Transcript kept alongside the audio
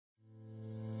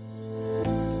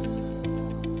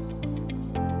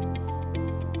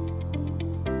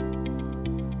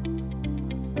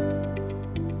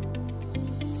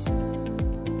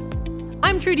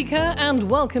Trudy Kerr, and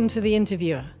welcome to The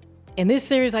Interviewer. In this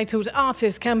series, I talk to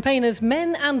artists, campaigners,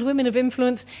 men and women of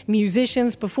influence,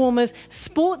 musicians, performers,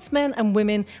 sportsmen and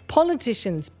women,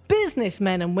 politicians,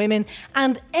 businessmen and women,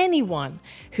 and anyone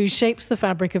who shapes the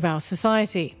fabric of our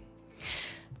society.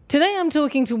 Today, I'm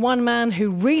talking to one man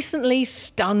who recently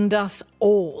stunned us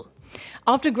all.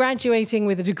 After graduating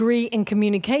with a degree in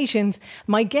communications,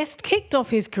 my guest kicked off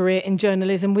his career in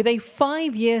journalism with a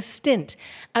 5-year stint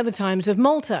at the Times of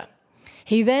Malta.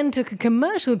 He then took a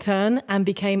commercial turn and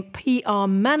became PR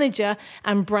manager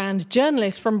and brand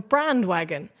journalist from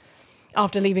Brandwagon.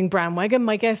 After leaving Brandwagon,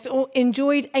 my guest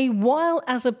enjoyed a while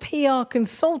as a PR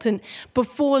consultant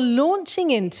before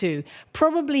launching into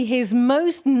probably his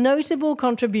most notable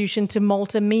contribution to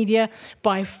Malta media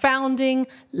by founding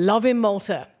Lovin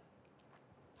Malta.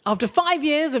 After 5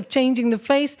 years of changing the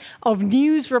face of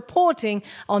news reporting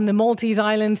on the Maltese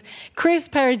islands, Chris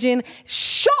Peregin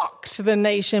shocked the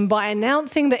nation by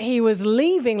announcing that he was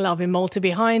leaving Lovin Malta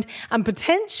behind and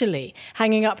potentially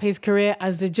hanging up his career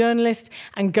as a journalist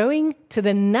and going to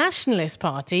the Nationalist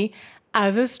Party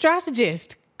as a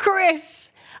strategist. Chris!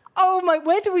 Oh my,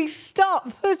 where do we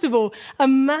start? First of all, a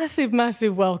massive,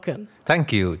 massive welcome.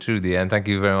 Thank you, Trudy, and thank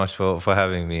you very much for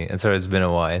having me. And sorry, it's been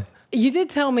a while. You did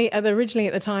tell me originally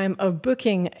at the time of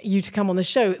booking you to come on the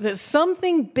show that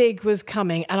something big was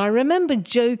coming. And I remember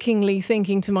jokingly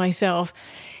thinking to myself,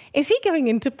 is he going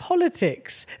into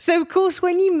politics? So, of course,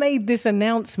 when you made this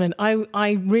announcement,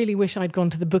 I really wish I'd gone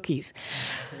to the bookies.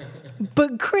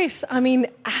 But Chris, I mean,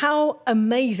 how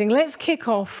amazing. Let's kick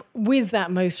off with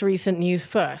that most recent news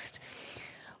first.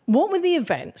 What were the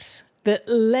events that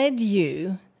led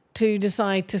you to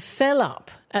decide to sell up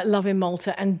at Lovin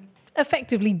Malta and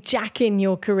effectively jack in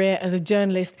your career as a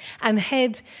journalist and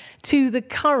head to the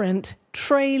current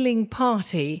trailing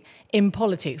party in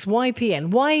politics? Why PN?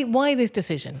 Why this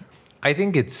decision? I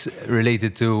think it's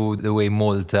related to the way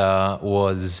Malta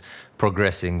was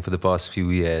progressing for the past few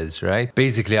years, right?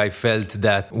 Basically, I felt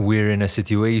that we're in a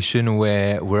situation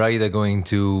where we're either going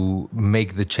to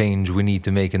make the change we need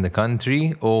to make in the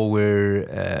country or we're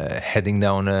heading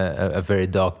down a very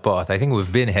dark path. I think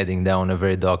we've been heading down a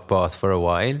very dark path for a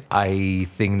while. I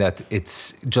think that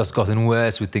it's just gotten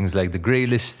worse with things like the grey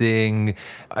listing.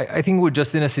 I think we're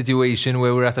just in a situation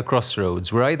where we're at a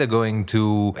crossroads. We're either going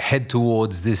to head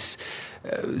towards this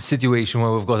situation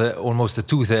where we've got almost a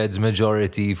 2/3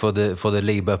 majority for the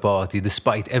Labour Party,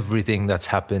 despite everything that's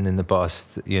happened in the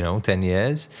past 10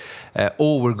 years,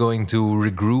 or we're going to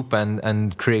regroup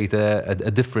and create a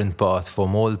different path for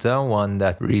Malta, one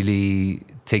that really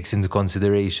takes into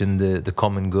consideration the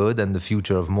common good and the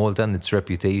future of Malta and its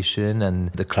reputation and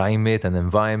the climate and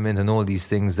environment and all these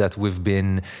things that we've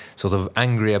been sort of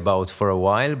angry about for a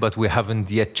while, but we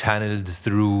haven't yet channeled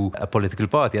through a political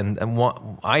party. And what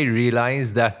I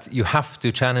realized that you have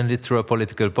to channel it through a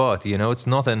political party. It's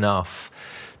not enough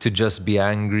to just be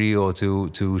angry or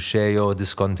to share your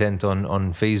discontent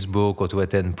on Facebook or to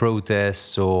attend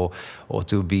protests or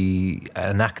to be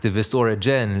an activist or a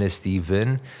journalist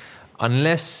even.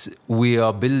 Unless we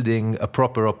are building a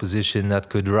proper opposition that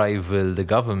could rival the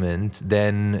government,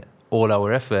 then all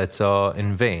our efforts are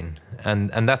in vain.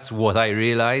 And that's what I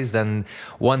realized. And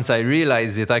once I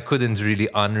realized it, I couldn't really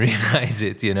unrealize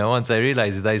it. Once I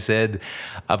realized it, I said,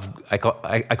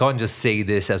 I can't just say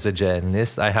this as a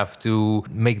journalist. I have to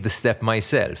make the step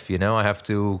myself. I have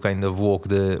to kind of walk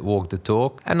the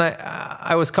talk. And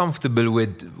I was comfortable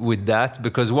with that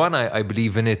because one, I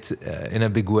believe in it in a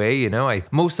big way.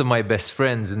 Most of my best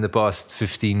friends in the past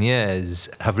 15 years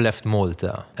have left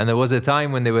Malta. And there was a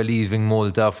time when they were leaving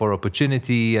Malta for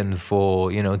opportunity and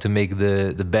for, to make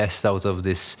the best out of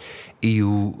this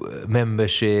EU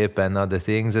membership and other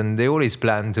things, and they always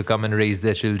plan to come and raise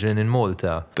their children in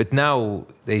Malta. But now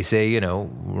they say,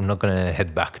 we're not going to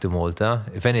head back to Malta.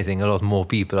 If anything, a lot more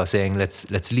people are saying,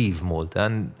 let's leave Malta.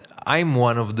 And I'm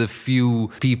one of the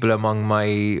few people among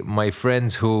my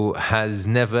friends who has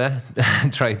never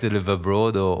tried to live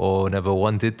abroad or never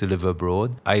wanted to live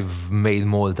abroad. I've made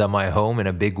Malta my home in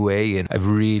a big way, and I've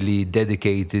really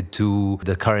dedicated to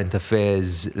the current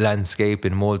affairs landscape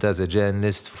in Malta as a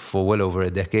journalist for well over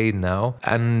a decade now.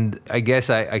 And I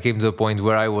guess I came to a point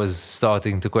where I was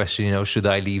starting to question, should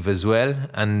I leave as well?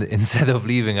 And instead of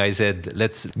leaving, I said,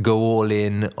 let's go all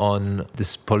in on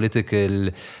this political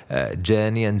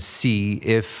journey and see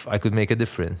if I could make a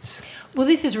difference. Well,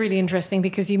 this is really interesting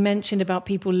because you mentioned about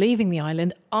people leaving the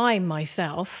island. I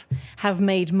myself have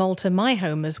made Malta my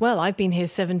home as well. I've been here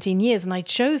 17 years and I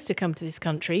chose to come to this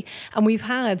country, and we've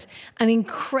had an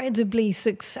incredibly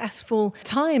successful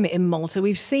time in Malta.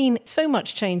 We've seen so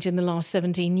much change in the last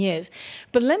 17 years.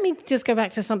 But let me just go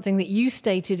back to something that you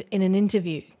stated in an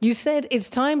interview. You said it's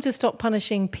time to stop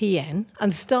punishing PN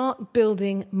and start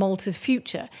building Malta's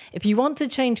future. If you want to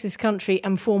change this country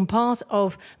and form part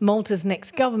of Malta's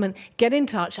next government, get in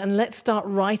touch and let's start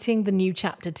writing the new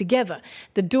chapter together.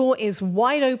 The door is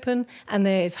wide open and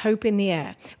there is hope in the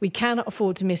air. We cannot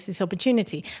afford to miss this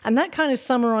opportunity. And that kind of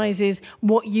summarizes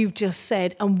what you've just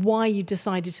said and why you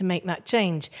decided to make that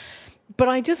change. But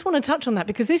I just want to touch on that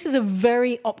because this is a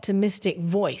very optimistic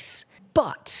voice.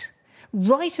 But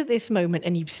right at this moment,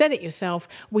 and you've said it yourself,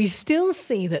 we still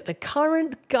see that the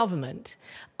current government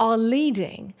are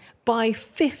leading by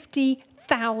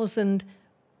 50,000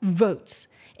 votes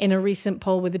in a recent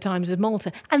poll with the Times of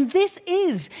Malta. And this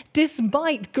is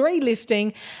despite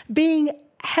greylisting being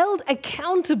held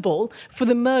accountable for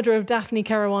the murder of Daphne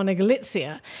Caruana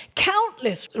Galizia,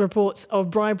 countless reports of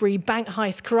bribery, bank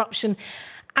heist, corruption,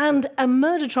 and a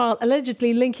murder trial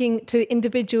allegedly linking to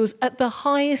individuals at the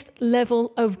highest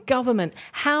level of government.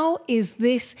 How is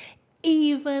this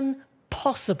even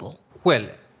possible? Well,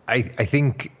 I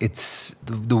think it's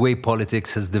the way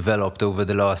politics has developed over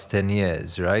the last 10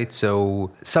 years, right?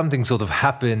 So something sort of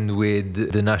happened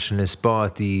with the Nationalist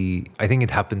Party. I think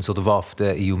it happened sort of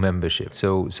after EU membership.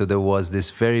 So there was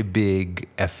this very big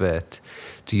effort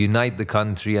to unite the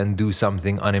country and do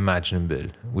something unimaginable,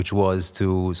 which was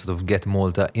to sort of get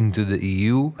Malta into the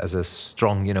EU as a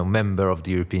strong, member of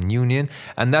the European Union.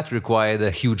 And that required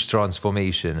a huge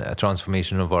transformation, a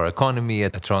transformation of our economy, a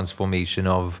transformation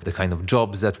of the kind of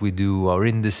jobs that we do, our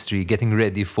industry, getting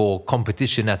ready for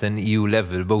competition at an EU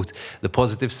level, both the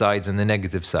positive sides and the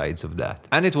negative sides of that.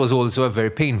 And it was also a very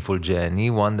painful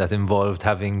journey, one that involved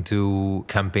having to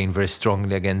campaign very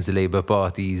strongly against the Labour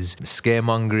Party's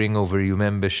scaremongering over EU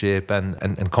membership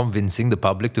and convincing the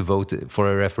public to vote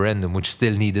for a referendum, which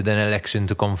still needed an election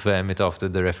to confirm it after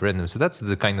the referendum. So that's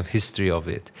the kind of history of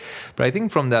it. But I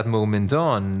think from that moment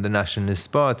on, the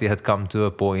Nationalist Party had come to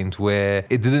a point where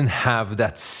it didn't have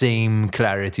that same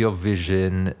clarity of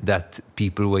vision that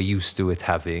people were used to it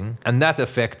having. And that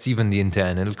affects even the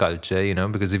internal culture,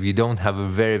 because if you don't have a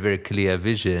very, very clear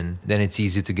vision, then it's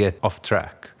easy to get off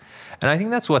track. And I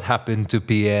think that's what happened to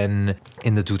PN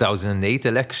in the 2008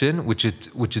 election, which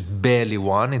it barely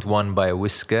won. It won by a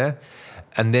whisker.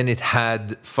 And then it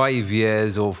had 5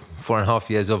 years or 4.5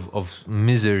 years of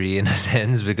misery in a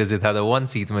sense, because it had a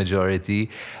 1-seat majority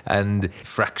and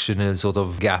fractional sort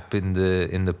of gap in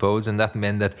the polls, and that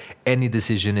meant that any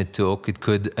decision it took, it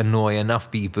could annoy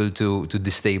enough people to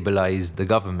destabilize the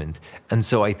government. And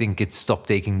so I think it stopped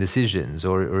taking decisions,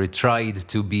 or it tried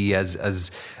to be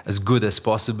as good as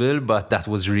possible, but that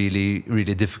was really,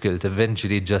 really difficult.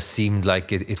 Eventually it just seemed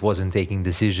like it wasn't taking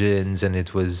decisions and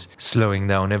it was slowing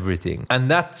down everything.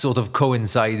 And that sort of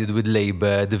coincided with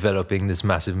Labour developing this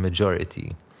massive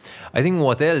majority. I think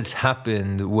what else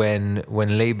happened when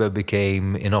Labour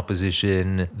became in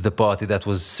opposition, the party that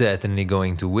was certainly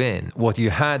going to win, what you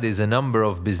had is a number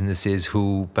of businesses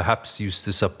who perhaps used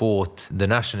to support the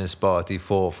Nationalist Party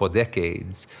for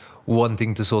decades,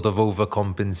 wanting to sort of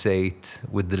overcompensate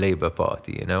with the Labour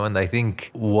Party, And I think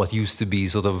what used to be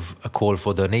sort of a call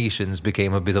for donations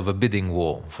became a bit of a bidding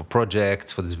war for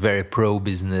projects, for this very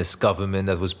pro-business government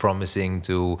that was promising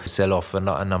to sell off a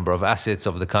number of assets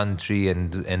of the country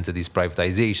and enter these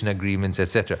privatization agreements,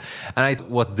 etc. And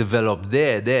what developed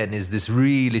there then is this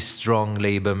really strong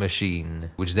Labour machine,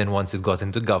 which then once it got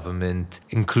into government,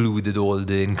 included all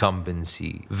the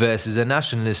incumbency, versus a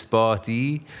Nationalist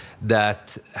Party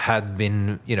that had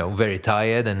been, very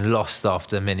tired and lost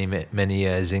after many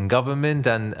years in government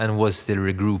and was still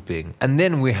regrouping. And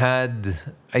then we had,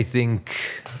 I think,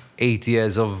 8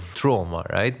 years of trauma,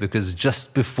 right? Because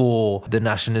just before the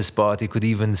Nationalist Party could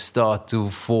even start to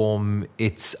form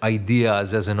its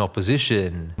ideas as an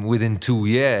opposition, within 2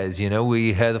 years,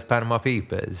 we heard of Panama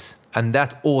Papers. And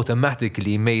that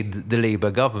automatically made the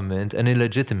Labour government an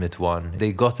illegitimate one.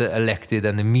 They got elected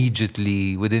and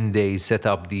immediately, within days, set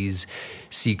up these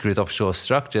secret offshore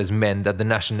structures, meant that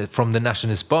from the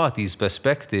Nationalist Party's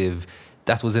perspective,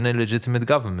 that was an illegitimate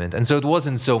government. And so it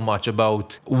wasn't so much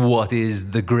about what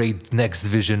is the great next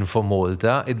vision for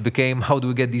Malta. It became, how do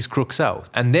we get these crooks out?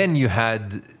 And then you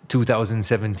had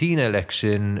 2017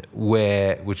 election,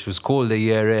 which was called a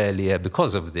year earlier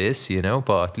because of this,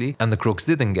 partly, and the crooks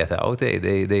didn't get out.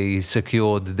 They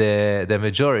secured their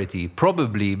majority,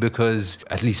 probably because,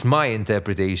 at least my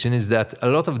interpretation is that a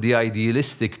lot of the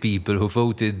idealistic people who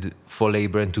voted for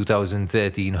Labour in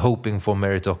 2013, hoping for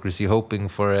meritocracy, hoping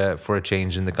for a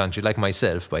change in the country, like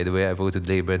myself, by the way, I voted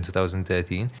Labour in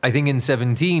 2013. I think in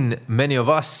 17, many of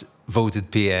us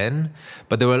voted PN,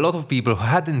 but there were a lot of people who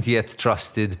hadn't yet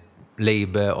trusted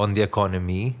Labour on the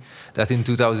economy that in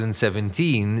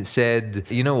 2017 said,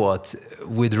 you know what,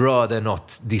 we'd rather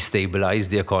not destabilise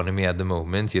the economy at the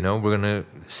moment, we're going to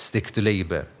stick to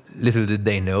Labour. Little did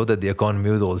they know that the economy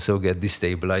would also get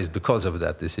destabilised because of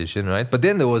that decision, right? But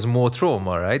then there was more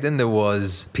trauma, right? Then there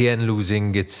was PN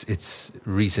losing its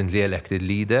recently elected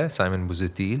leader, Simon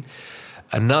Busuttil.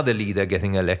 Another leader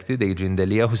getting elected, Adrian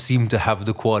Delia, who seemed to have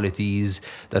the qualities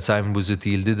that Simon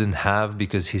Busuttil didn't have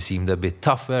because he seemed a bit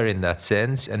tougher in that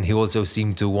sense. And he also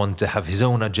seemed to want to have his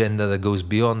own agenda that goes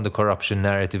beyond the corruption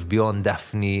narrative, beyond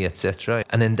Daphne, etc.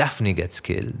 And then Daphne gets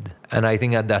killed. And I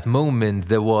think at that moment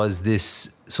there was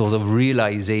this sort of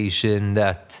realization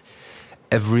that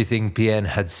everything PN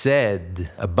had said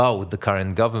about the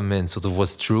current government sort of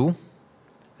was true.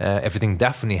 Everything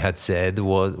Daphne had said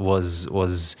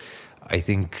was I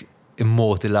think,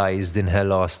 immortalized in her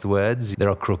last words. There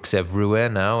are crooks everywhere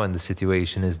now and the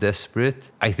situation is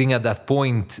desperate. I think at that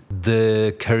point,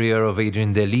 the career of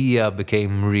Adrian Delia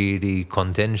became really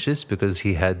contentious because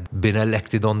he had been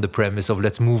elected on the premise of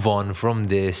let's move on from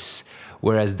this,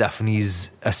 whereas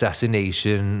Daphne's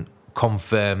assassination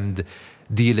confirmed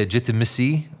the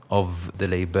illegitimacy of the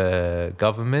Labour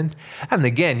government. And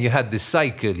again, you had this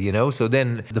cycle, so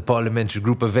then the parliamentary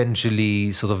group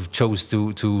eventually sort of chose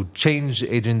to change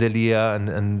Adrian Delia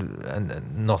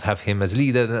and not have him as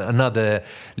leader. Another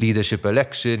leadership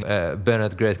election,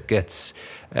 Bernard Grech gets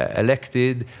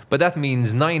elected. But that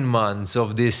means 9 months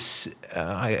of this,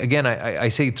 I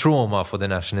say trauma for the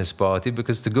Nationalist Party,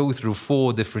 because to go through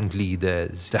 4 different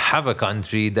leaders, to have a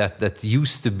country that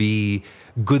used to be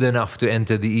good enough to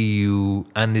enter the EU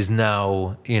and is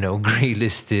now,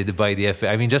 grey-listed by the FA.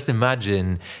 I mean, just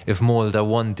imagine if Malta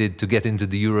wanted to get into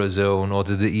the Eurozone or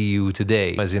to the EU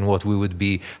today, as in how we would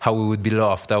be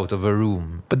laughed out of a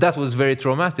room. But that was very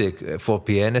traumatic for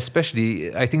PN,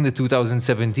 especially, I think the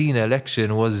 2017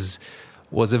 election was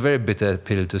a very bitter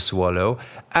pill to swallow.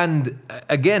 And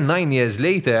again, 9 years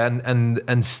later,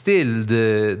 and still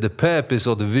the purpose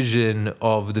or the vision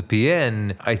of the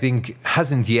PN, I think,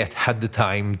 hasn't yet had the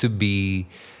time to be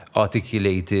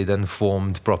articulated and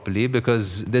formed properly,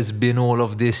 because there's been all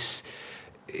of this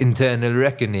internal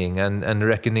reckoning and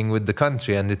reckoning with the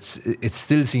country, and it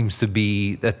still seems to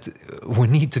be that we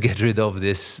need to get rid of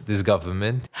this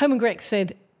government. Herman Grech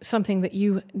said something that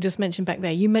you just mentioned back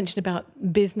there. You mentioned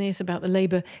about business, about the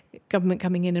Labour government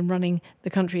coming in and running the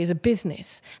country as a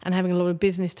business and having a lot of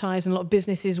business ties and a lot of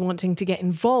businesses wanting to get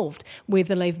involved with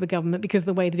the Labour government because of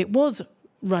the way that it was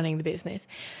running the business.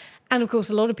 And of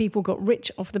course, a lot of people got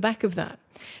rich off the back of that.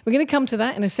 We're going to come to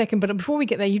that in a second, but before we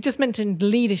get there, you just mentioned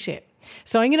leadership.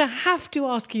 So I'm going to have to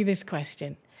ask you this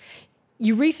question.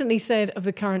 You recently said of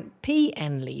the current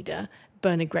PN leader,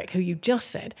 Bernard Grech, who you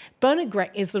just said, Bernard Grech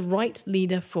is the right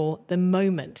leader for the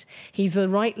moment. He's the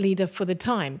right leader for the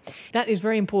time. That is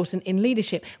very important in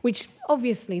leadership, which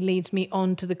obviously leads me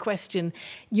on to the question,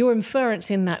 your inference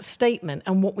in that statement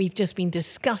and what we've just been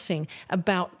discussing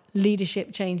about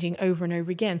leadership changing over and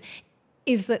over again,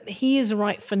 is that he is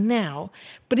right for now,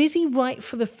 but is he right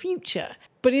for the future?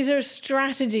 But is there a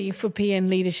strategy for PN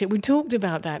leadership? We talked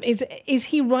about that. Is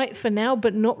he right for now,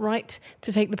 but not right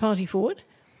to take the party forward?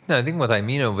 No, I think what I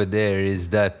mean over there is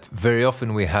that very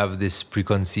often we have this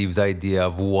preconceived idea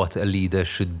of what a leader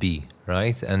should be,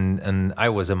 right? And I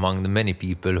was among the many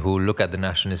people who look at the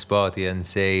Nationalist Party and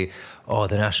say, oh,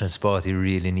 the Nationalist Party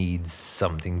really needs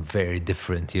something very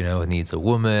different, it needs a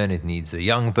woman, it needs a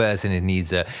young person, it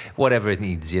needs whatever it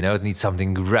needs, it needs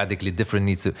something radically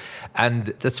different, and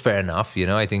that's fair enough,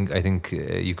 I think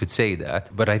you could say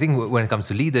that. But I think when it comes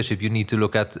to leadership, you need to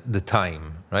look at the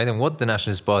time, right? And what the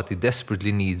Nationalist Party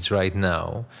desperately needs right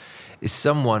now is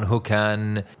someone who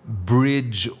can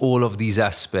bridge all of these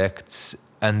aspects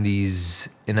and these,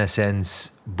 in a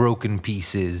sense, broken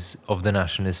pieces of the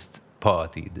Nationalist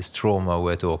Party, this trauma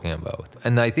we're talking about.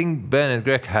 And I think Bernard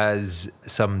Grech has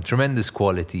some tremendous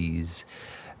qualities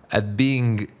at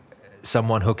being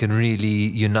someone who can really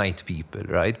unite people,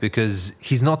 right? Because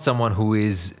he's not someone who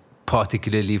is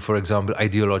particularly, for example,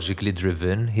 ideologically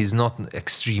driven. He's not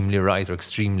extremely right or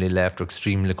extremely left or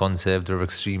extremely conservative or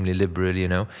extremely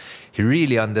liberal, He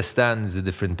really understands the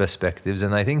different perspectives.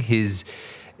 And I think his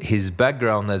his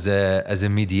background as a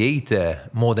mediator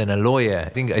more than a lawyer. I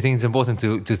think it's important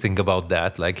to think about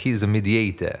that. Like, he's a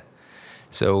mediator.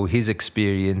 So his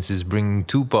experience is bringing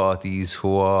two parties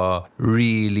who are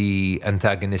really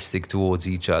antagonistic towards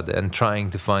each other and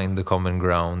trying to find the common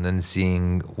ground and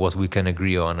seeing what we can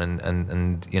agree on.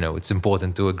 And it's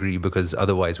important to agree, because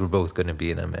otherwise we're both going to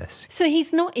be in a mess. So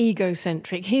he's not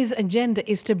egocentric. His agenda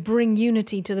is to bring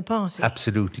unity to the party.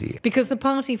 Absolutely. Because the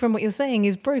party, from what you're saying,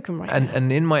 is broken right now.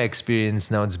 And in my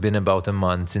experience now, it's been about a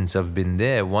month since I've been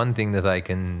there. One thing that I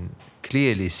can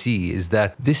clearly see is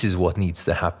that this is what needs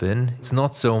to happen. It's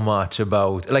not so much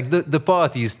about, like, the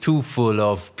party is too full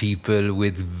of people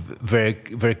with very,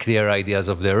 very clear ideas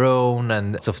of their own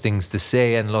and lots of things to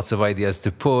say and lots of ideas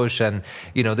to push. And,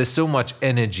 there's so much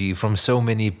energy from so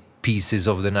many pieces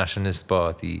of the Nationalist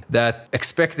Party that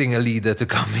expecting a leader to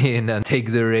come in and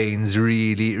take the reins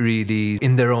really, really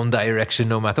in their own direction,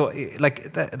 no matter what,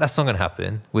 that's not going to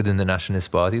happen within the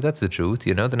Nationalist Party. That's the truth.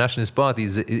 The Nationalist Party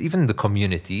is even the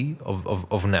community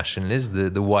of nationalists,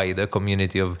 the wider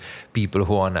community of people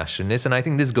who are nationalists. And I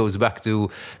think this goes back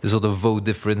to the sort of vote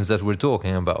difference that we're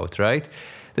talking about, right?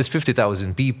 There's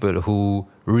 50,000 people who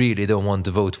really don't want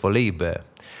to vote for Labour,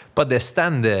 but their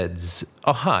standards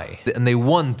are high and they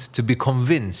want to be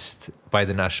convinced by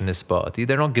the Nationalist Party.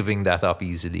 They're not giving that up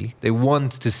easily. They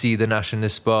want to see the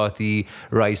Nationalist Party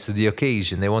rise to the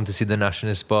occasion. They want to see the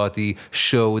Nationalist Party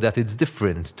show that it's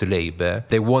different to Labour.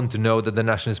 They want to know that the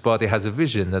Nationalist Party has a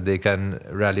vision that they can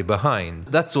rally behind.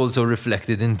 That's also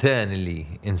reflected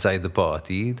internally inside the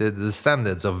party. The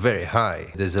standards are very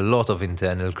high. There's a lot of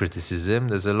internal criticism.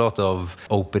 There's a lot of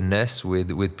openness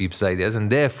with people's ideas. And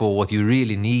therefore, what you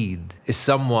really need is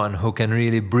someone who can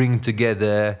really bring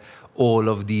together all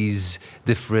of these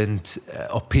different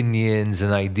opinions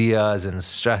and ideas and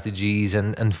strategies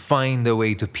and find a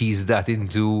way to piece that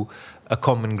into a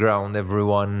common ground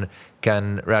everyone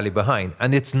can rally behind.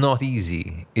 And it's not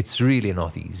easy. It's really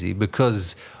not easy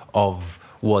because of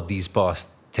what these past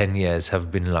 10 years have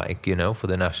been like, for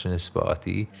the Nationalist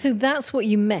Party. So that's what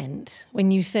you meant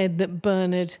when you said that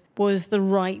Bernard was the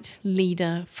right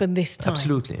leader for this time.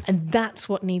 Absolutely. And that's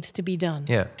what needs to be done.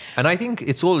 Yeah. And I think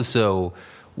it's also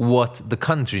what the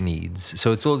country needs.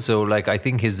 So it's also I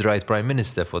think he's the right prime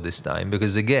minister for this time,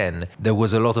 because again, there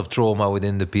was a lot of trauma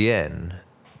within the PN,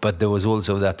 but there was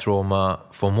also that trauma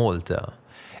for Malta.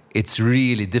 It's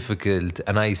really difficult,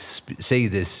 and I say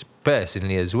this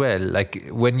personally as well,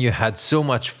 when you had so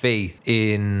much faith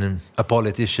in a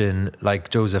politician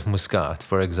like Joseph Muscat,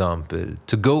 for example,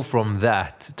 to go from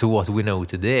that to what we know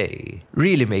today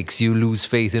really makes you lose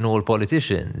faith in all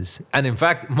politicians. And in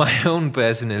fact, my own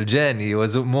personal journey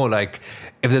was more like,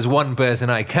 if there's one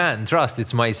person I can trust,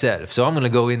 it's myself. So I'm going to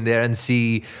go in there and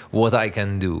see what I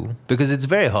can do, because it's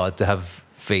very hard to have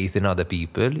faith in other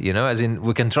people, as in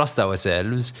we can trust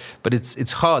ourselves, but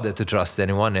it's harder to trust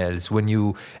anyone else when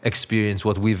you experience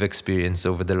what we've experienced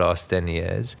over the last 10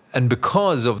 years. And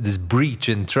because of this breach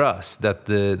in trust that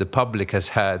the public has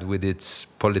had with its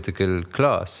political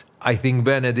class, I think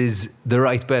Bernard is the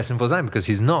right person for the time, because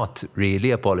he's not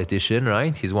really a politician,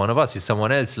 right? He's one of us. He's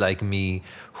someone else like me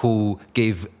who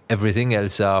gave everything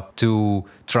else up to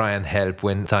try and help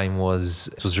when time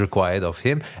was required of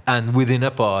him. And within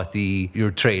a party, you're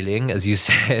trailing, as you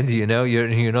said, you're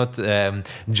not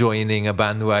joining a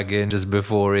bandwagon just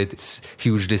before it's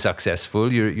hugely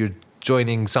successful. You're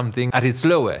joining something at its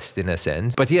lowest, in a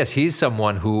sense. But yes, he's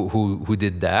someone who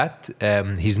did that.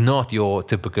 He's not your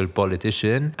typical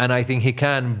politician. And I think he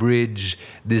can bridge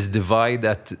this divide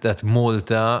that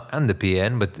Malta and the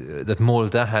PN, but that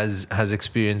Malta has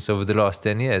experienced over the last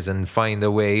 10 years, and find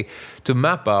a way to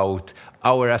map out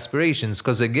our aspirations.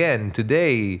 Because again,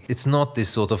 today, it's not this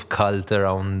sort of cult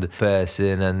around the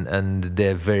person and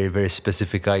their very, very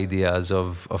specific ideas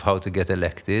of how to get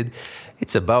elected.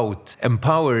 It's about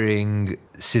empowering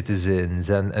citizens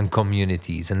and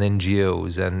communities and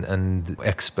NGOs and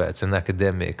experts and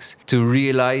academics to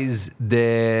realize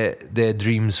their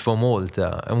dreams for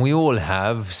Malta. And we all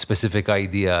have specific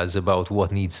ideas about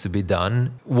what needs to be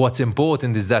done. What's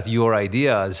important is that your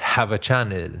ideas have a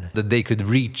channel, that they could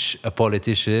reach a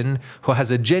politician who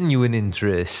has a genuine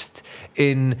interest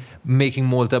in making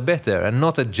Malta better, and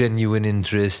not a genuine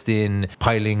interest in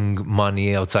piling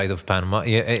money outside of Panama,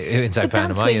 inside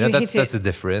Panama. That's the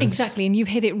difference. Exactly, and you've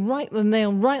hit it the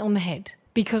nail right on the head.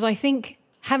 Because I think,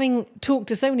 having talked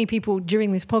to so many people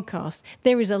during this podcast,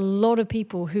 there is a lot of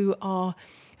people who are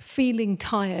feeling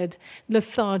tired,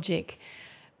 lethargic,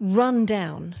 run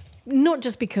down, not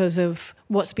just because of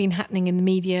what's been happening in the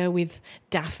media with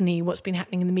Daphne, what's been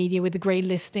happening in the media with the grey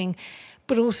listing,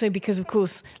 but also because, of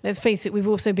course, let's face it, we've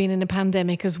also been in a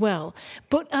pandemic as well,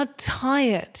 but are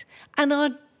tired and are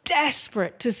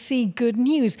desperate to see good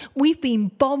news. We've been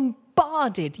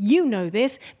bombarded. You know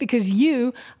this because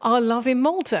you are Lovin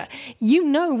Malta. You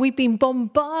know we've been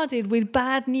bombarded with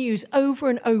bad news over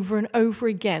and over and over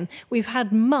again. We've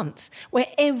had months where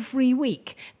every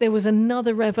week there was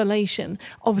another revelation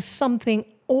of something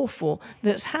awful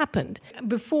that's happened.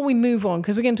 Before we move on,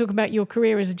 because we're going to talk about your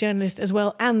career as a journalist as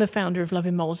well and the founder of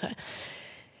Lovin Malta,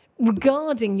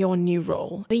 regarding your new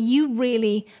role, are you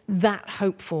really that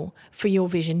hopeful for your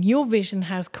vision? Your vision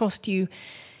has cost you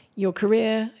your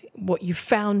career, what you've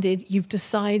founded. You've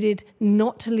decided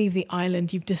not to leave the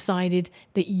island. You've decided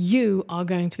that you are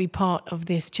going to be part of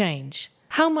this change.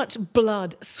 How much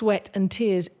blood, sweat and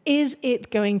tears is it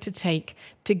going to take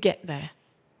to get there?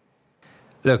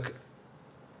 Look,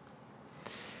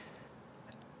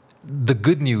 the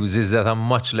good news is that I'm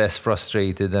much less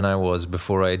frustrated than I was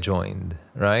before I joined,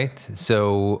 right?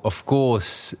 So, of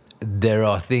course, there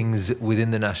are things within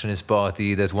the Nationalist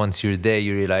Party that once you're there,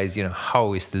 you realize, how are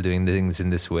we still doing things in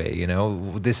this way?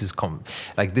 This is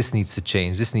this needs to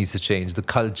change. This needs to change. The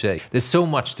culture, there's so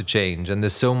much to change and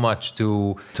there's so much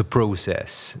to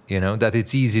process, that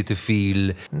it's easy to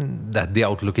feel that the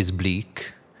outlook is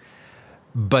bleak.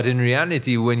 But in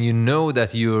reality, when you know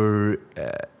that you're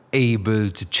able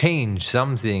to change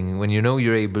something, when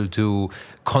you're able to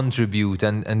contribute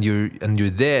and you're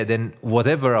there, then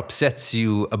whatever upsets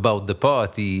you about the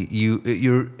party,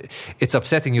 it's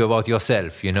upsetting you about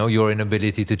yourself, your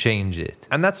inability to change it.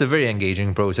 And that's a very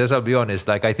engaging process, I'll be honest.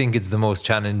 I think it's the most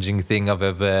challenging thing I've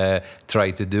ever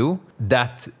tried to do.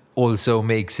 That also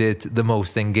makes it the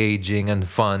most engaging and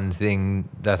fun thing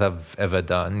that I've ever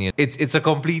done. It's a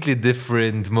completely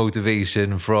different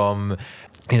motivation from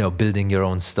building your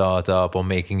own startup or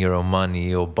making your own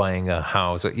money or buying a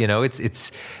house.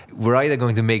 We're either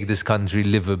going to make this country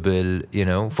livable,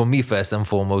 for me first and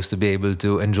foremost, to be able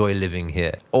to enjoy living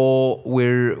here, or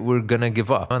we're gonna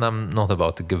give up. And I'm not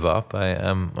about to give up.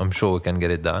 I'm sure we can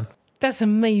get it done. That's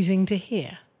amazing to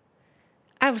hear.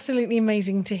 Absolutely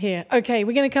amazing to hear. Okay,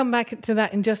 we're going to come back to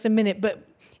that in just a minute, but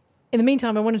in the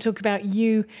meantime, I want to talk about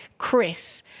you,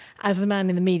 Chris, as the man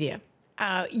in the media.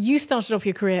 You started off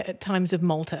your career at Times of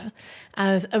Malta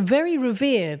as a very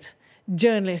revered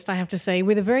journalist, I have to say,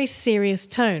 with a very serious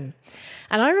tone.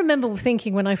 And I remember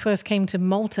thinking when I first came to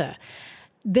Malta,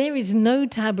 there is no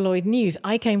tabloid news.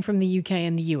 I came from the UK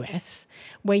and the US,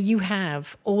 where you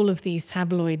have all of these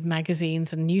tabloid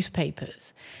magazines and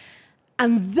newspapers.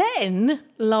 And then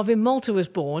Lovin Malta was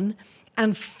born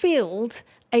and filled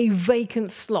a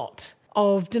vacant slot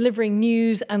of delivering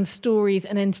news and stories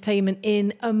and entertainment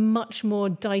in a much more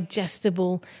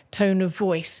digestible tone of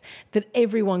voice that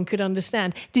everyone could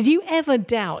understand. Did you ever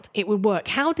doubt it would work?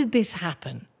 How did this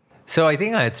happen? So I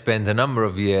think I had spent a number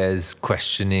of years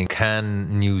questioning,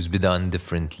 can news be done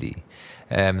differently?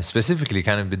 Specifically,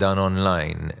 can it be done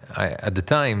online? At the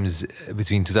Times,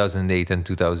 between 2008 and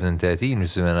 2013,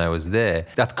 which is when I was there,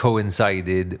 that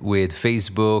coincided with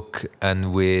Facebook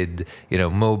and with,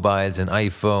 mobiles and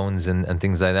iPhones and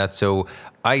things like that. So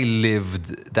I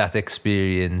lived that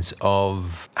experience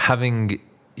of having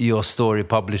your story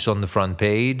published on the front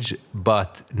page,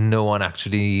 but no one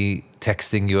actually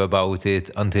texting you about it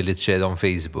until it's shared on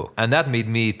Facebook. And that made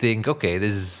me think, okay,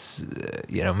 this is,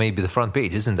 maybe the front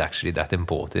page isn't actually that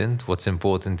important. What's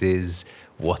important is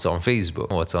what's on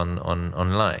Facebook, what's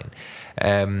online.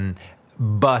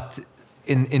 But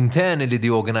internally, the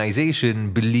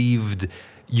organization believed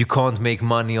you can't make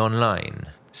money online.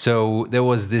 So there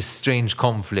was this strange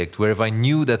conflict where if I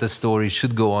knew that a story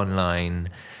should go online,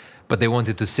 but they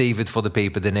wanted to save it for the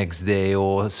paper the next day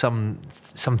or some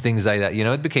things like that.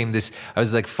 It became this, I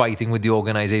was fighting with the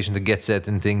organization to get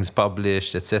certain things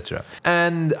published, etc.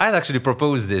 And I'd actually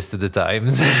proposed this to the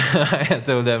Times. I had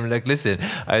told them, listen,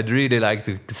 I'd really like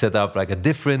to set up a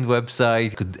different website.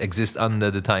 It could exist under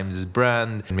the Times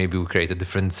brand. And maybe we create a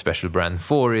different special brand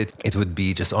for it. It would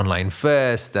be just online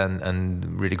first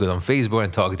and really good on Facebook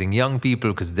and targeting young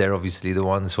people because they're obviously the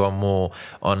ones who are more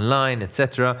online,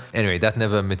 etc. Anyway, that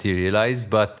never materialized.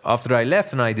 But after I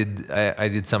left and I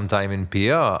did some time in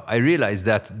PR, I realized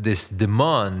that this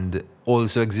demand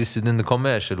also existed in the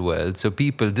commercial world. So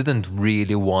people didn't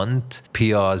really want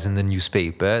PRs in the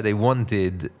newspaper. They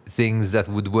wanted things that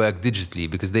would work digitally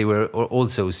because they were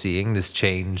also seeing this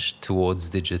change towards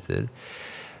digital.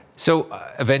 So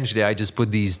eventually I just put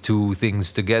these two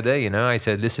things together. I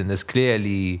said, listen, there's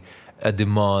clearly a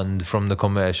demand from the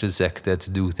commercial sector to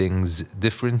do things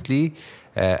differently.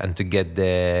 And to get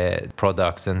their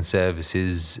products and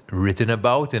services written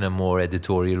about in a more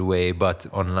editorial way, but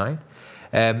online.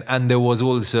 And there was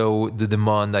also the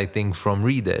demand, I think, from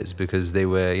readers, because they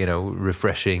were,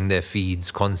 refreshing their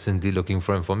feeds, constantly looking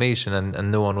for information,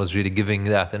 and no one was really giving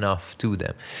that enough to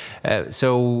them.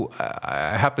 So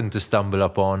I happened to stumble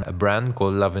upon a brand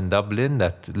called Lovin Dublin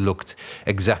that looked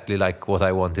exactly like what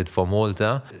I wanted for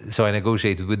Malta. So I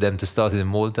negotiated with them to start it in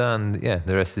Malta, and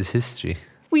the rest is history.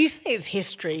 Well, you say it's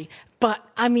history, but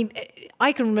I mean,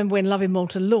 I can remember when Lovin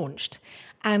Malta launched,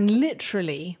 and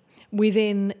literally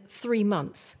within 3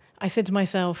 months, I said to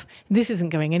myself, this isn't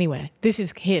going anywhere. This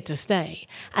is here to stay.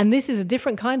 And this is a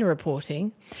different kind of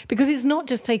reporting, because it's not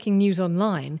just taking news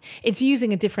online. It's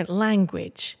using a different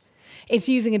language. It's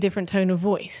using a different tone of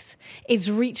voice. It's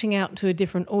reaching out to a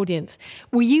different audience.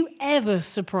 Were you ever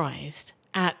surprised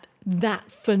at that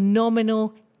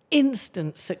phenomenal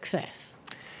instant success?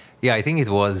 Yeah, I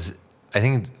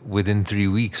think within 3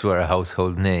 weeks we're a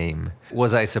household name.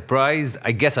 Was I surprised?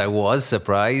 I guess I was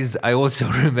surprised. I also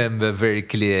remember very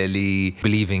clearly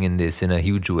believing in this in a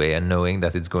huge way and knowing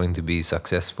that it's going to be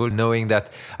successful. Knowing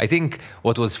that, I think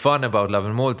what was fun about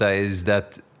Lovin Malta is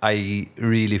that I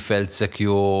really felt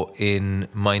secure in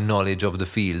my knowledge of the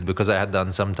field, because I had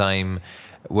done some time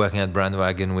working at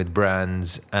Brandwagon with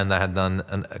brands, and I had done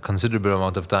a considerable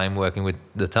amount of time working with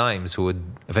the Times, who would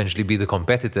eventually be the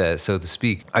competitor, so to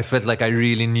speak. I felt like I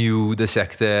really knew the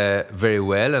sector very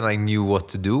well, and I knew what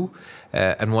to do.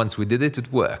 And once we did it,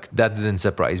 it worked. That didn't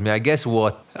surprise me. I guess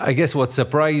what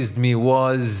surprised me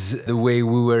was the way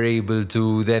we were able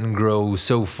to then grow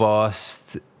so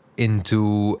fast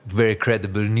into a very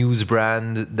credible news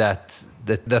brand that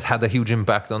had a huge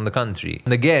impact on the country.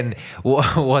 And again,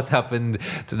 what happened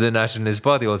to the Nationalist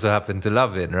Party also happened to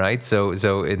Lovin, right?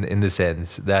 So in the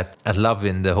sense that at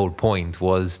Lovin, the whole point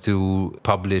was to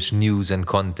publish news and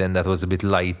content that was a bit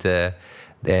lighter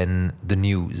than the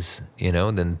news,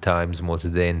 than Times, Malta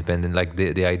Today, Independent. Like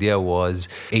the idea was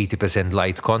 80%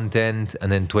 light content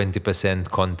and then 20%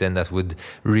 content that would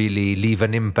really leave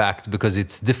an impact, because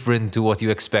it's different to what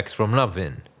you expect from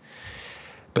Lovin.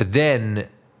 But then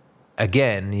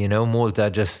again, Malta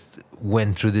just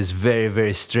went through this very,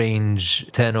 very strange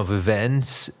turn of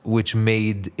events, which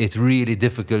made it really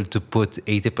difficult to put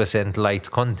 80% light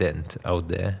content out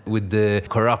there. With the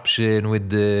corruption,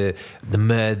 with the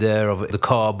murder of the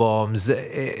car bombs,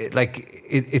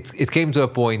 it came to a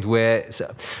point where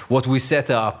what we set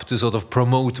up to sort of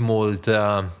promote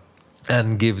Malta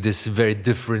and give this very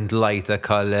different, lighter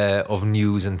colour of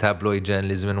news and tabloid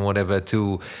journalism and whatever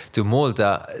to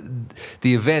Malta,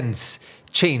 the events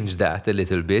changed that a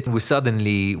little bit. We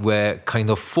suddenly were kind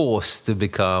of forced to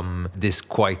become this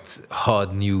quite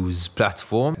hard news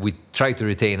platform. We tried to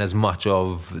retain as much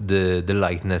of the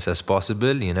lightness as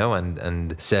possible,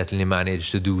 and certainly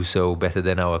managed to do so better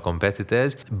than our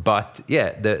competitors. But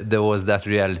there was that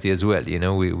reality as well,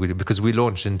 because we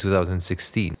launched in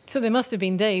 2016. So there must have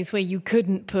been days where you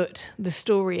couldn't put the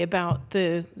story about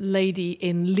the lady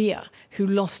in Lear who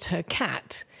lost her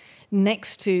cat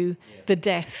next to the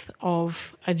death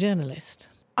of a journalist.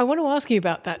 I want to ask you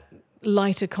about that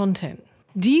lighter content.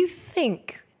 Do you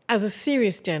think, as a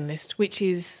serious journalist, which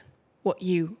is what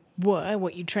you were,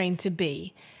 what you trained to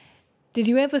be, did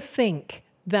you ever think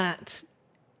that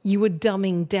you were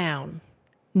dumbing down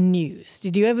news?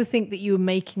 Did you ever think that you were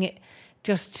making it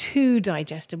just too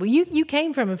digestible? You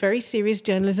came from a very serious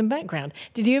journalism background.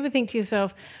 Did you ever think to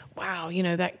yourself, wow,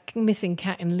 that missing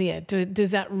cat in Lear,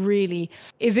 is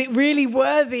it really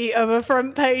worthy of a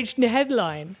front page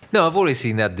headline? No, I've always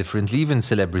seen that differently. Even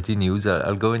celebrity news,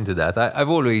 I'll go into that. I've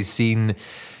always seen,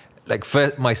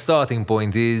 my starting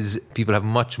point is people have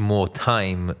much more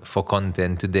time for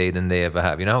content today than they ever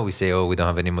have. You know how we say, we don't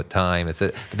have any more time.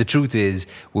 But the truth is,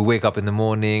 we wake up in the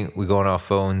morning, we go on our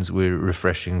phones, we're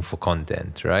refreshing for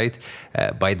content, right?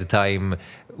 By the time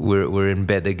we're in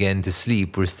bed again to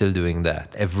sleep, we're still doing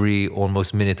that. Every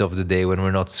almost minute of the day when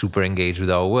we're not super engaged with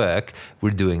our work,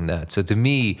 we're doing that. So to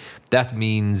me, that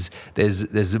means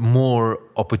there's more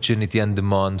opportunity and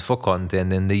demand for content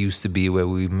than there used to be, where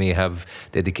we may have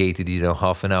dedicated,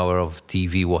 half an hour of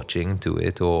TV watching to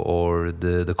it, or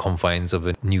the confines of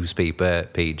a newspaper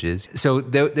pages. So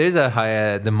there's a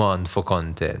higher demand for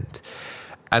content.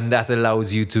 And that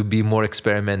allows you to be more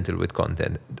experimental with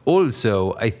content.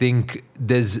 Also, I think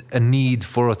there's a need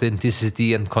for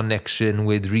authenticity and connection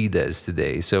with readers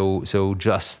today. So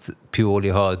just purely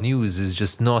hard news is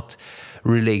just not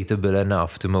relatable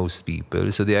enough to most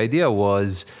people. So the idea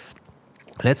was,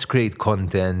 let's create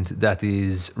content that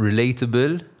is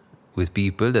relatable, with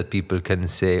people, that people can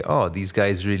say, oh, these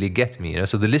guys really get me.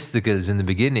 So the listicles in the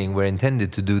beginning were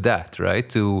intended to do that, right?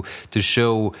 To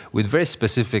show with very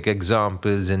specific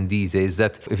examples and details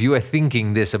that if you were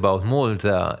thinking this about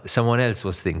Malta, someone else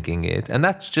was thinking it. And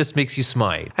that just makes you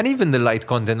smile. And even the light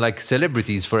content like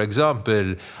celebrities, for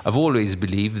example, I've always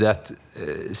believed that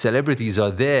celebrities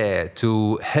are there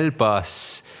to help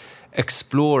us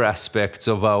explore aspects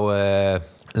of our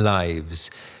lives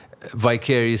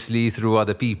vicariously through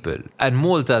other people. And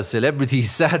Malta's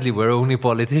celebrities sadly were only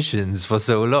politicians for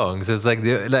so long, so it's like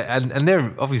and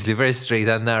they're obviously very straight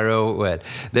and narrow. Well,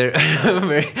 they're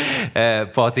very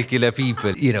particular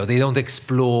people. They don't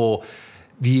explore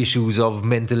the issues of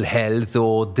mental health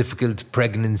or difficult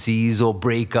pregnancies or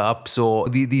breakups, or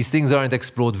these things aren't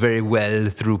explored very well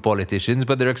through politicians,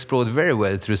 but they're explored very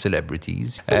well through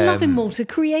celebrities. But Lovin Malta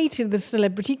created the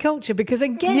celebrity culture because,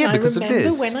 again, I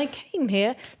remember when I came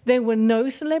here, there were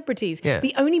no celebrities. Yeah.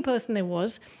 The only person there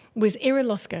was Ira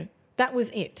Losco. That was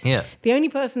it. Yeah. The only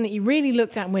person that you really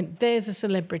looked at and went, there's a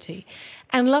celebrity.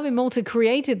 And Lovin Malta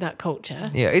created that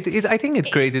culture. Yeah, I think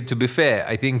it created, to be fair,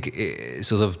 I think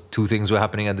sort of two things were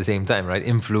happening at the same time, right?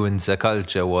 Influencer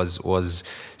culture was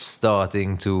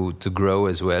starting to grow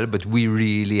as well, but we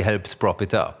really helped prop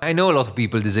it up. I know a lot of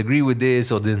people disagree with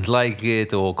this or didn't like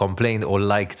it or complained or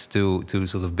liked to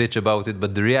sort of bitch about it,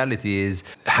 but the reality is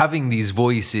having these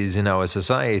voices in our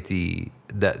society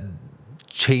that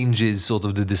changes sort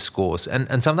of the discourse,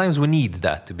 and sometimes we need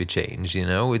that to be changed.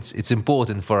 It's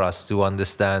important for us to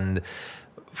understand,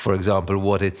 for example,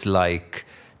 what it's like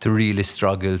to really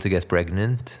struggle to get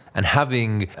pregnant, and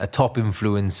having a top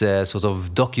influencer sort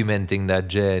of documenting that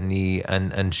journey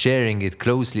and sharing it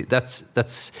closely,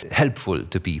 that's helpful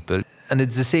to people. And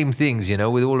it's the same things,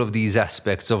 with all of these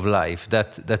aspects of life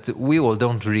that we all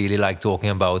don't really like talking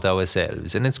about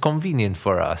ourselves. And it's convenient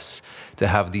for us to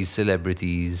have these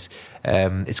celebrities.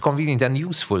 It's convenient and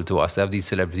useful to us to have these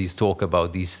celebrities talk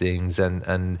about these things,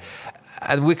 and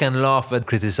we can laugh and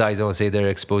criticize or say they're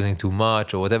exposing too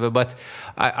much or whatever, but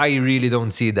I really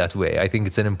don't see it that way. I think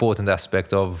it's an important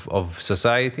aspect of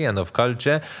society and of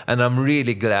culture, and I'm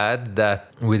really glad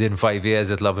that within 5 years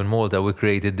at Lovin Malta we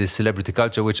created this celebrity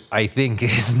culture, which I think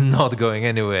is not going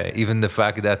anywhere. Even the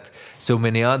fact that so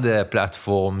many other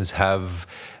platforms have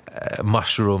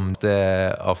mushroomed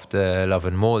after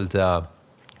Lovin Malta,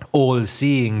 all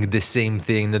seeing the same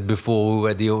thing that before we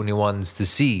were the only ones to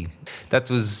see. That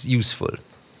was useful.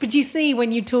 But you see,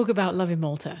 when you talk about Lovin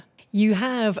Malta, you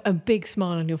have a big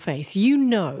smile on your face. You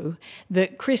know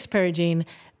that Chris Peregin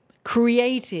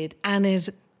created and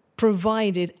has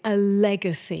provided a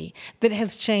legacy that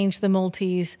has changed the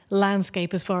Maltese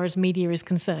landscape as far as media is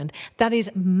concerned. That is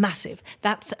massive.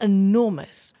 That's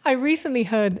enormous. I recently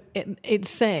heard it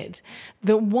said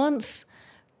that once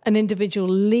an individual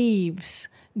leaves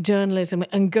journalism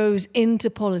and goes into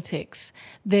politics,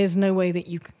 there's no way that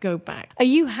you could go back. Are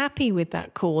you happy with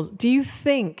that call? Do you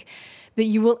think that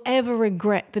you will ever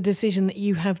regret the decision that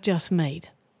you have just made?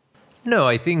 No,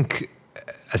 I think,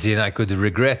 as in, I could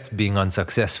regret being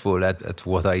unsuccessful at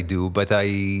what I do, but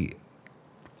I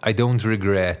don't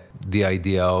regret the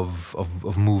idea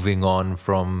of moving on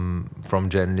from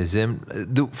journalism.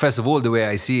 First of all, the way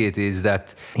I see it is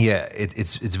that,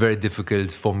 it's very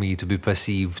difficult for me to be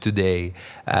perceived today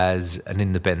as an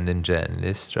independent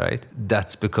journalist, right?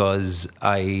 That's because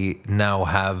I now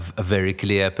have a very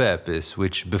clear purpose,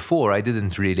 which before I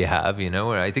didn't really have,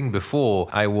 I think before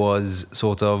I was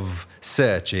sort of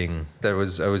searching. I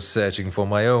was searching for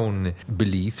my own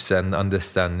beliefs and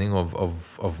understanding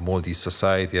of Maltese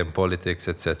society and politics,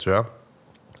 etc.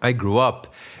 I grew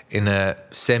up in a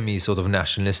semi sort of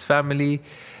nationalist family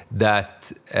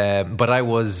but I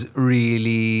was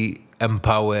really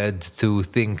empowered to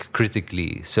think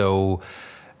critically. So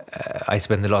I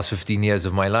spent the last 15 years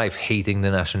of my life hating the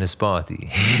Nationalist Party,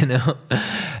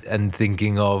 and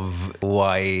thinking of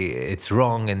why it's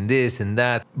wrong and this and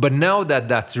that. But now that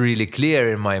that's really clear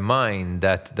in my mind,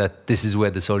 that this is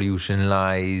where the solution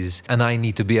lies, and I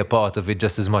need to be a part of it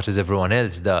just as much as everyone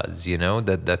else does,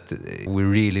 that we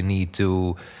really need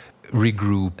to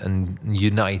regroup and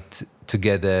unite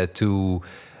together to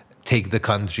take the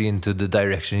country into the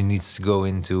direction it needs to go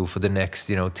into for the next,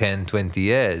 10, 20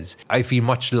 years. I feel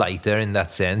much lighter in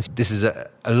that sense. This is a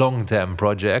long-term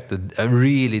project, a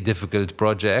really difficult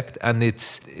project, and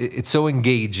it's so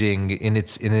engaging in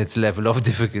its level of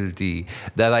difficulty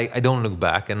that I don't look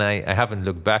back, and I haven't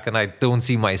looked back, and I don't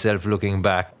see myself looking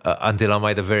back until I'm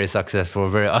either very successful or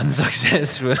very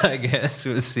unsuccessful, I guess.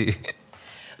 We'll see.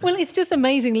 Well, it's just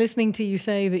amazing listening to you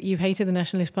say that you've hated the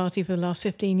Nationalist Party for the last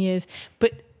 15 years,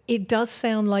 but it does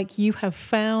sound like you have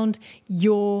found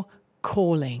your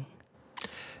calling.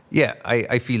 Yeah,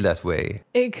 I feel that way.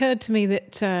 It occurred to me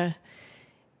that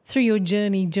through your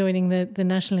journey joining the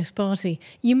Nationalist Party,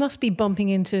 you must be bumping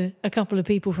into a couple of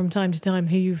people from time to time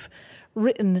who you've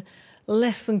written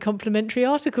less than complimentary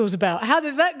articles about. How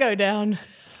does that go down?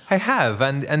 I have,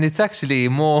 and it's actually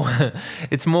more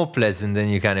it's more pleasant than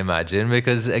you can imagine,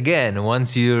 because again,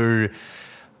 once you're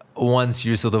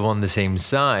sort of on the same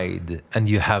side and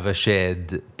you have a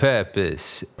shared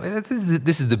purpose,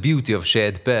 this is the beauty of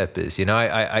shared purpose. You know,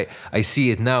 I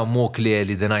see it now more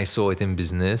clearly than I saw it in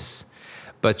business.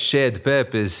 But shared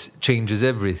purpose changes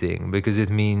everything, because it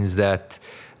means that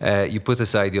you put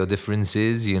aside your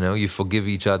differences, you know, you forgive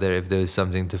each other if there's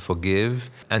something to forgive,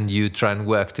 and you try and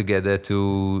work together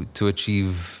to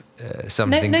achieve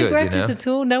something good. No grudges, you know? At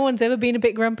all? No one's ever been a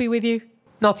bit grumpy with you?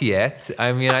 Not yet.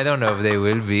 I mean, I don't know if they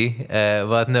will be,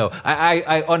 but no.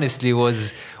 I honestly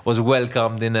was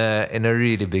welcomed in a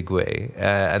really big way,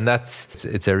 and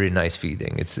it's a really nice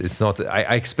feeling. It's not.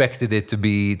 I expected it to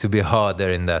be harder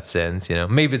in that sense. You know,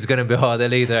 maybe it's going to be harder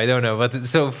later. I don't know, but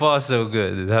so far so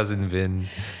good. It hasn't been.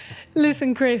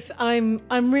 Listen, Chris, I'm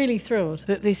really thrilled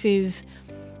that this is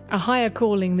a higher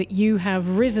calling that you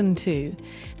have risen to,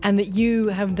 and that you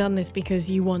have done this because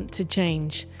you want to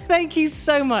change. Thank you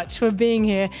so much for being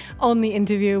here on The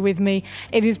Interviewer with me.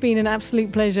 It has been an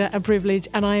absolute pleasure, a privilege,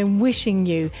 and I am wishing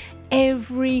you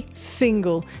every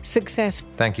single success.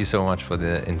 Thank you so much for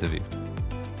the interview.